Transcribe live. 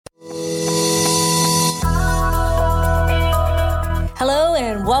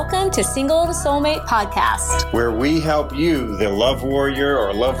Welcome to Single to Soulmate Podcast, where we help you, the love warrior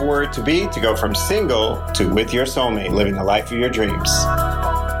or love warrior to be, to go from single to with your soulmate, living the life of your dreams.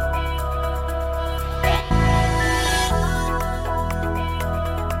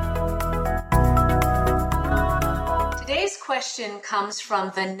 Today's question comes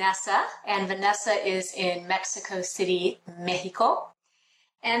from Vanessa, and Vanessa is in Mexico City, Mexico.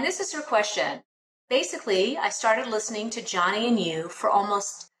 And this is her question. Basically, I started listening to Johnny and you for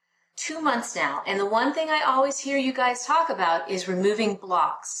almost 2 months now, and the one thing I always hear you guys talk about is removing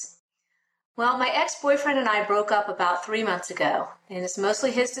blocks. Well, my ex-boyfriend and I broke up about 3 months ago, and it's mostly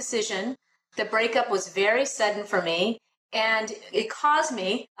his decision. The breakup was very sudden for me, and it caused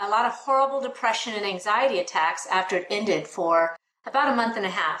me a lot of horrible depression and anxiety attacks after it ended for about a month and a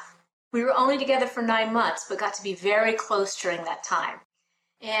half. We were only together for 9 months, but got to be very close during that time.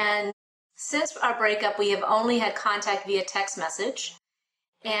 And since our breakup, we have only had contact via text message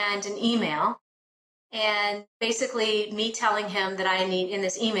and an email. And basically me telling him that in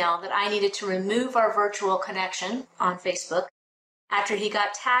this email, that I needed to remove our virtual connection on Facebook after he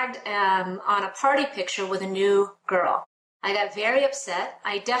got tagged on a party picture with a new girl. I got very upset.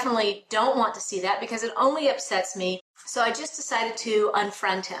 I definitely don't want to see that because it only upsets me. So I just decided to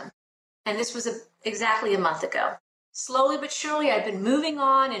unfriend him. And this was exactly a month ago. Slowly but surely, I've been moving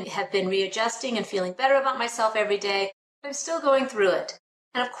on and have been readjusting and feeling better about myself every day. But I'm still going through it.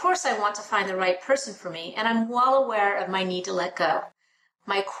 And of course, I want to find the right person for me, and I'm well aware of my need to let go.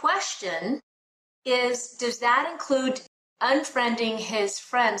 My question is, does that include unfriending his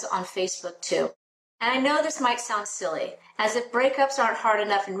friends on Facebook too? And I know this might sound silly, as if breakups aren't hard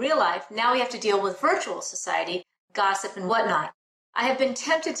enough in real life, now we have to deal with virtual society, gossip, and whatnot. I have been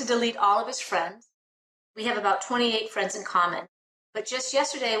tempted to delete all of his friends. We have about 28 friends in common. But just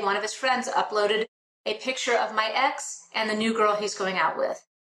yesterday, one of his friends uploaded a picture of my ex and the new girl he's going out with.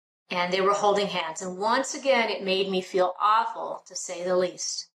 And they were holding hands. And once again, it made me feel awful, to say the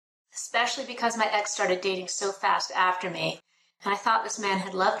least. Especially because my ex started dating so fast after me. And I thought this man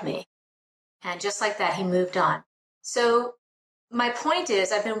had loved me. And just like that, he moved on. So my point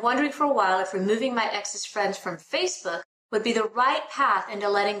is, I've been wondering for a while if removing my ex's friends from Facebook would be the right path into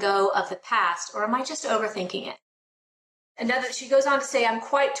letting go of the past, or am I just overthinking it? Another, she goes on to say, I'm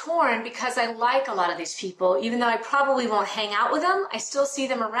quite torn because I like a lot of these people. Even though I probably won't hang out with them, I still see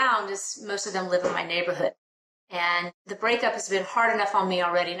them around as most of them live in my neighborhood. And the breakup has been hard enough on me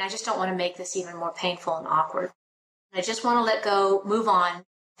already, and I just don't want to make this even more painful and awkward. I just want to let go, move on,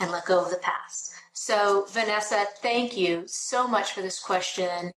 and let go of the past. So, Vanessa, thank you so much for this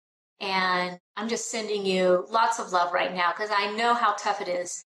question. And I'm just sending you lots of love right now because I know how tough it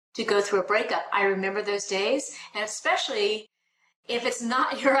is to go through a breakup. I remember those days, and especially if it's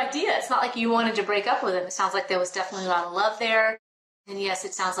not your idea. It's not like you wanted to break up with him. It sounds like there was definitely a lot of love there. And yes,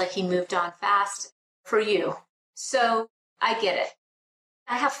 it sounds like he moved on fast for you. So I get it.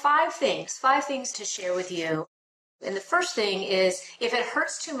 I have 5 things to share with you. And the first thing is, if it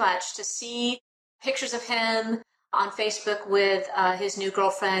hurts too much to see pictures of him on Facebook with his new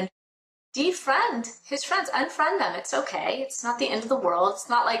girlfriend, defriend his friends, unfriend them. It's okay. It's not the end of the world. It's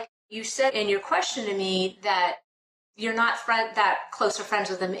not like you said in your question to me that you're not that close of friends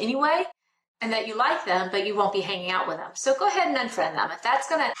with them anyway, and that you like them, but you won't be hanging out with them. So go ahead and unfriend them. If that's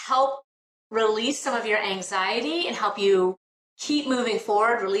going to help release some of your anxiety and help you keep moving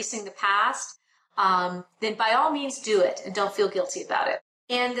forward, releasing the past, then by all means do it and don't feel guilty about it.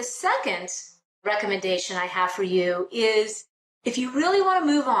 And the second recommendation I have for you is, if you really want to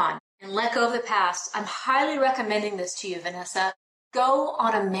move on and let go of the past, I'm highly recommending this to you, Vanessa. Go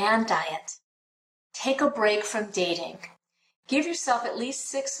on a man diet. Take a break from dating. Give yourself at least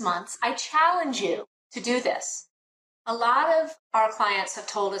 6 months. I challenge you to do this. A lot of our clients have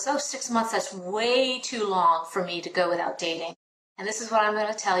told us, 6 months, that's way too long for me to go without dating. And this is what I'm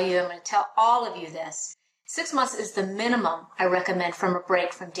going to tell you. I'm going to tell all of you this. 6 months is the minimum I recommend from a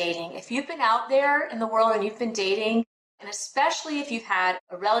break from dating. If you've been out there in the world and you've been dating, and especially if you've had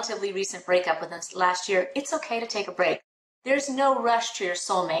a relatively recent breakup within the last year, it's okay to take a break. There's no rush to your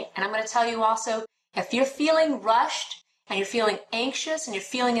soulmate. And I'm going to tell you also, if you're feeling rushed and you're feeling anxious and you're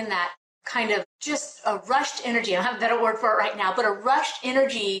feeling in that kind of just a rushed energy, I don't have a better word for it right now, but a rushed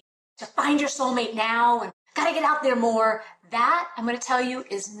energy to find your soulmate now and got to get out there more, that, I'm going to tell you,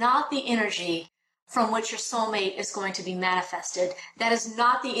 is not the energy from which your soulmate is going to be manifested. That is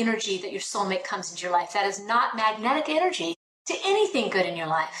not the energy that your soulmate comes into your life. That is not magnetic energy to anything good in your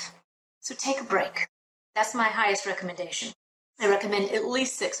life. So take a break. That's my highest recommendation. I recommend at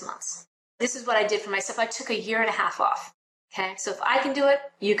least 6 months. This is what I did for myself. I took 1.5 years off. Okay, so if I can do it,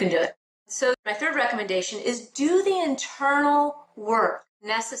 you can do it. So my third recommendation is do the internal work.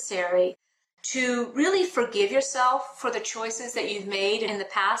 necessary to really forgive yourself for the choices that you've made in the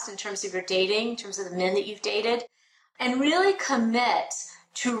past in terms of your dating, in terms of the men that you've dated, and really commit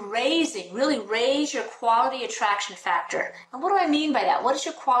to really raise your quality attraction factor. And what do I mean by that? What is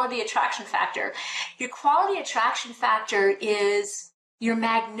your quality attraction factor? Your quality attraction factor is your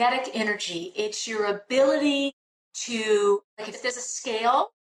magnetic energy. It's your ability to, like, if there's a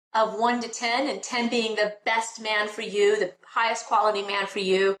scale of 1 to 10, and 10 being the best man for you, the highest quality man for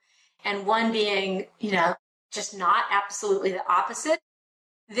you, and 1 being, just not, absolutely the opposite,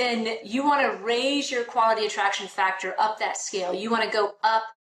 then you want to raise your quality attraction factor up that scale. You want to go up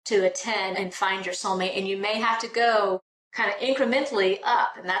to a 10 and find your soulmate, and you may have to go kind of incrementally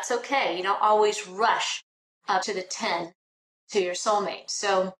up, and that's okay. You don't always rush up to the 10 to your soulmate.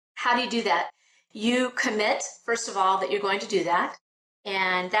 So how do you do that? You commit, first of all, that you're going to do that.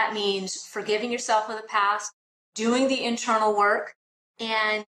 And that means forgiving yourself of the past, doing the internal work.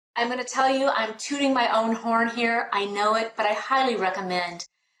 And I'm going to tell you, I'm tooting my own horn here. I know it, but I highly recommend,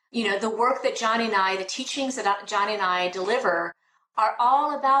 the work that Johnny and I, the teachings that Johnny and I deliver are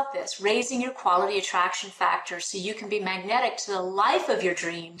all about this, raising your quality attraction factor so you can be magnetic to the life of your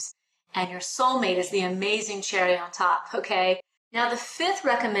dreams. And your soulmate is the amazing cherry on top, okay? Now, the 5th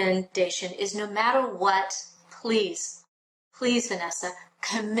recommendation is no matter what, please, Vanessa,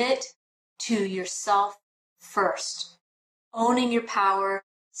 commit to yourself first. Owning your power,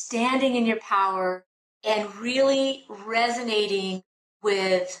 standing in your power, and really resonating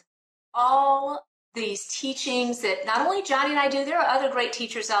with all these teachings that not only Johnny and I do, there are other great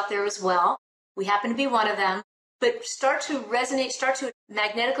teachers out there as well. We happen to be one of them. But start to resonate, start to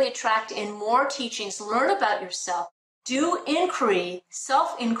magnetically attract in more teachings. Learn about yourself. Do inquiry,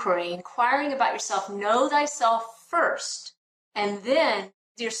 self-inquiry, inquiring about yourself. Know thyself first. And then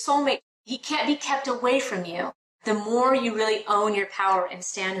your soulmate, he can't be kept away from you the more you really own your power and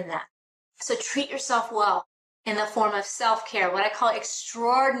stand in that. So treat yourself well in the form of self-care, what I call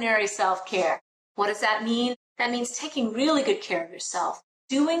extraordinary self-care. What does that mean? That means taking really good care of yourself,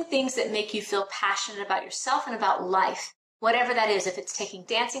 doing things that make you feel passionate about yourself and about life, whatever that is. If it's taking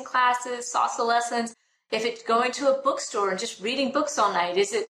dancing classes, salsa lessons, if it's going to a bookstore and just reading books all night,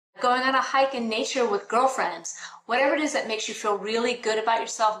 is it going on a hike in nature with girlfriends, whatever it is that makes you feel really good about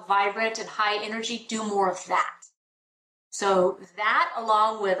yourself, vibrant and high energy, do more of that. So that,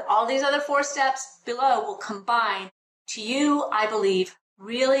 along with all these other 4 steps below, will combine to you, I believe,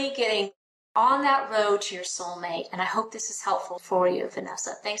 really getting on that road to your soulmate. And I hope this is helpful for you,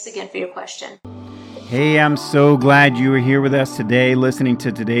 Vanessa. Thanks again for your question. Hey, I'm so glad you were here with us today listening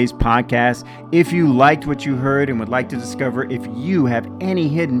to today's podcast. If you liked what you heard and would like to discover if you have any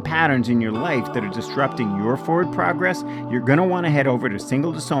hidden patterns in your life that are disrupting your forward progress, you're going to want to head over to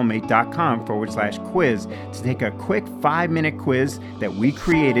singletosoulmate.com/quiz to take a quick 5-minute quiz that we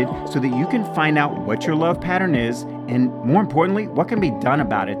created so that you can find out what your love pattern is and, more importantly, what can be done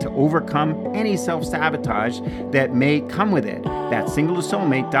about it to overcome any self-sabotage that may come with it. That's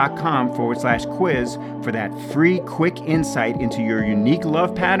singletosoulmate.com/quiz for that free, quick insight into your unique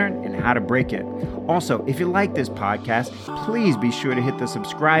love pattern and how to break it. Also, if you like this podcast, please be sure to hit the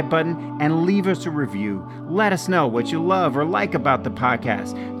subscribe button and leave us a review. Let us know what you love or like about the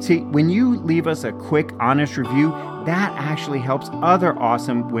podcast. See, when you leave us a quick, honest review, that actually helps other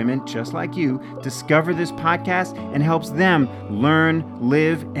awesome women just like you discover this podcast and helps them learn,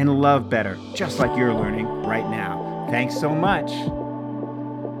 live, and love better, just like you're learning right now. Thanks so much.